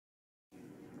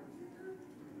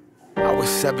I was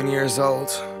 7 years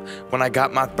old when I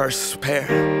got my first pair,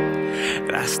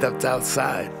 and I stepped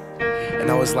outside and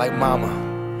I was like, Mama,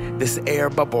 this air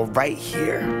bubble right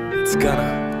here, it's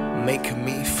gonna make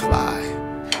me fly.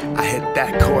 I hit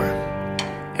that court,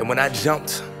 and when I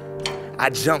jumped, I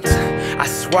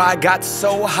swear I got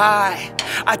so high,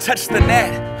 I touched the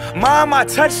net. Mom, I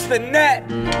touched the net.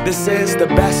 This is the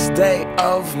best day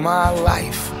of my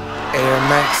life. Air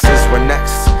Maxes were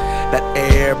next. That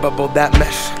air bubble, that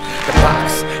mesh, the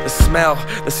box, the smell,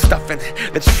 the stuffing,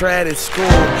 the tread at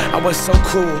school. I was so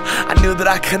cool, I knew that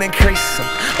I couldn't crease them.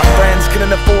 My friends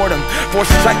couldn't afford them. 4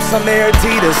 stripes on their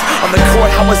Adidas. On the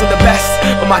court, I wasn't the best,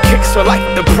 but my kicks were like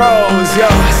the pros. Yo,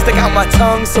 I stick out my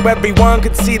tongue so everyone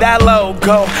could see that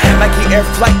logo. Nike Air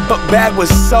Flight book bag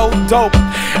was so dope.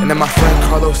 And then my friend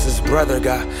Carlos's brother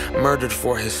got murdered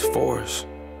for his 4s.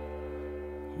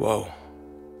 Whoa.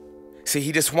 See,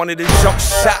 he just wanted a jump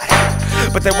shot,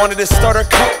 but they wanted to start a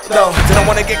cult though. Didn't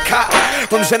want to get caught.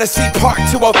 From Genesee Park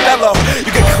to Othello,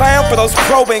 you could clown for those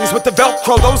probings with the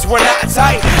Velcro, those were not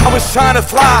tight. I was trying to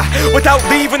fly without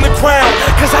leaving the ground,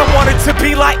 cause I wanted to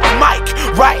be like Mike,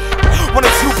 right?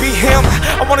 Wanted to be him,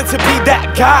 I wanted to be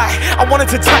that guy. I wanted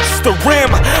to touch the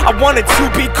rim, I wanted to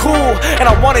be cool, and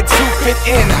I wanted to fit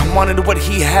in. I wanted what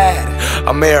he had.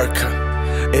 America,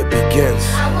 it begins.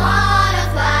 I wanna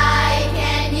fly,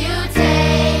 can you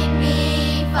take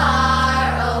me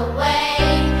far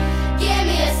away? Give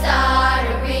me a star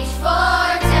to reach for,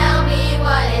 tell me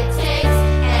what it takes,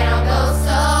 and I'll go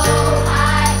so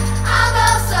high, I'll go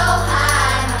so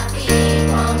high, my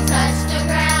feet won't touch the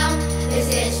ground. This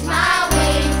is my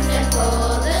wings and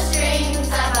pull the strings.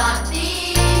 I bought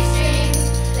these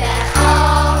dreams that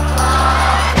all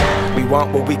fall. We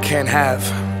want what we can't have.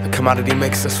 The commodity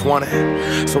makes us want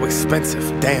it. So expensive,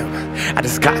 damn. I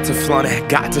just got to flaunt it,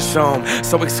 got to show 'em.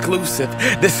 So exclusive,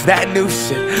 this, that new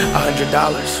shit.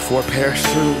 $100 for a pair of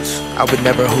shoes. I would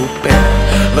never hoop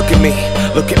in. Look at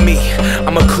me,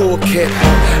 I'm a cool kid.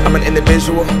 I'm an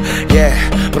individual, yeah,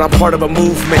 but I'm part of a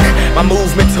movement. My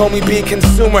movement told me be a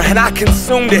consumer, and I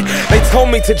consumed it. They told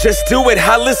me to just do it,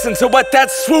 I listened to what that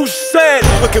swoosh said.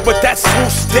 Look at what that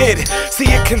swoosh did. See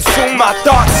it consume my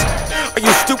thoughts. Are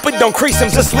you stupid? Don't crease them,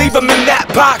 just leave them in that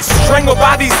box. Strangled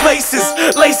by these laces,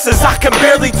 I can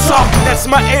barely talk. That's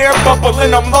my air bubble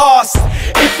and I'm lost.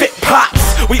 If it pops,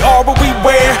 we are what we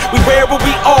wear what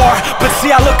we are. But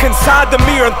see, I look inside the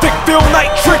mirror and think Phil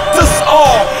Knight tricked us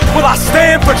all. Will I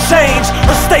stand for change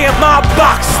or stay in my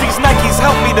box? These Nikes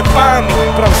help me define me,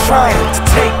 but I'm trying to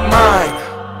take mine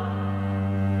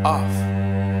off.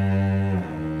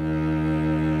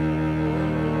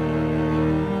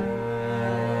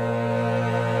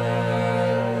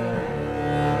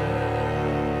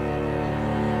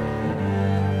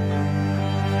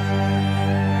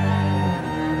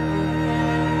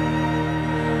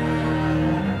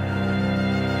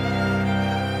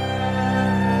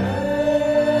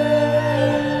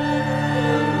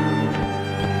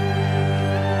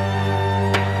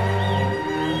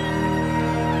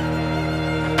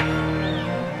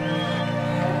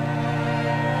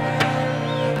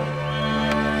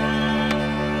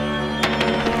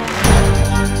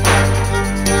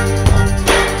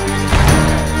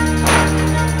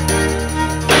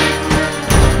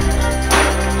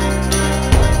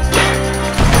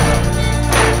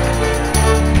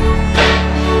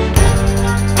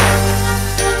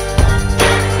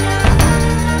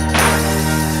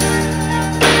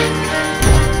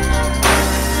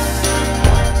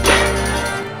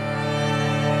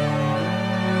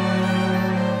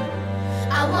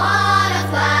 I wanna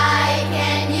fly,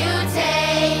 can you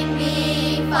take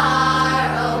me far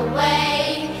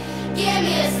away? Give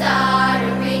me a star to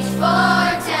reach for,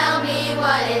 tell me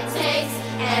what it takes,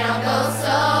 and I'll go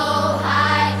so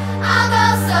high,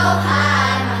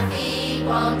 my feet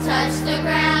won't touch the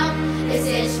ground. Just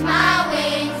itch my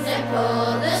wings and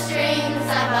pull the strings.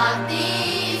 I bought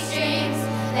these dreams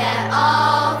that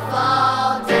all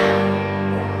fall down.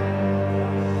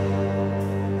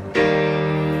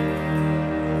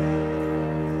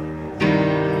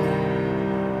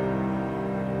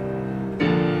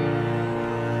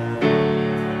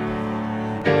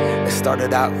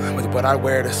 Started out with what I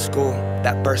wear to school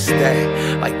that first day.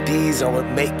 Like these are what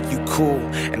make you cool.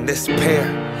 And this pair,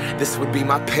 this would be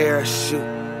my parachute.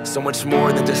 So much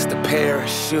more than just a pair of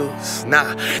shoes.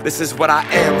 Nah, this is what I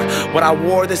am, what I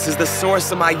wore, this is the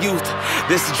source of my youth.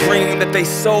 This dream that they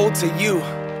sold to you.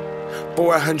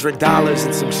 $400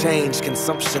 and some change,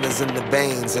 consumption is in the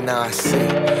veins. And now I see,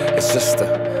 it's just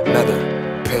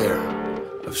another pair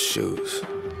of shoes.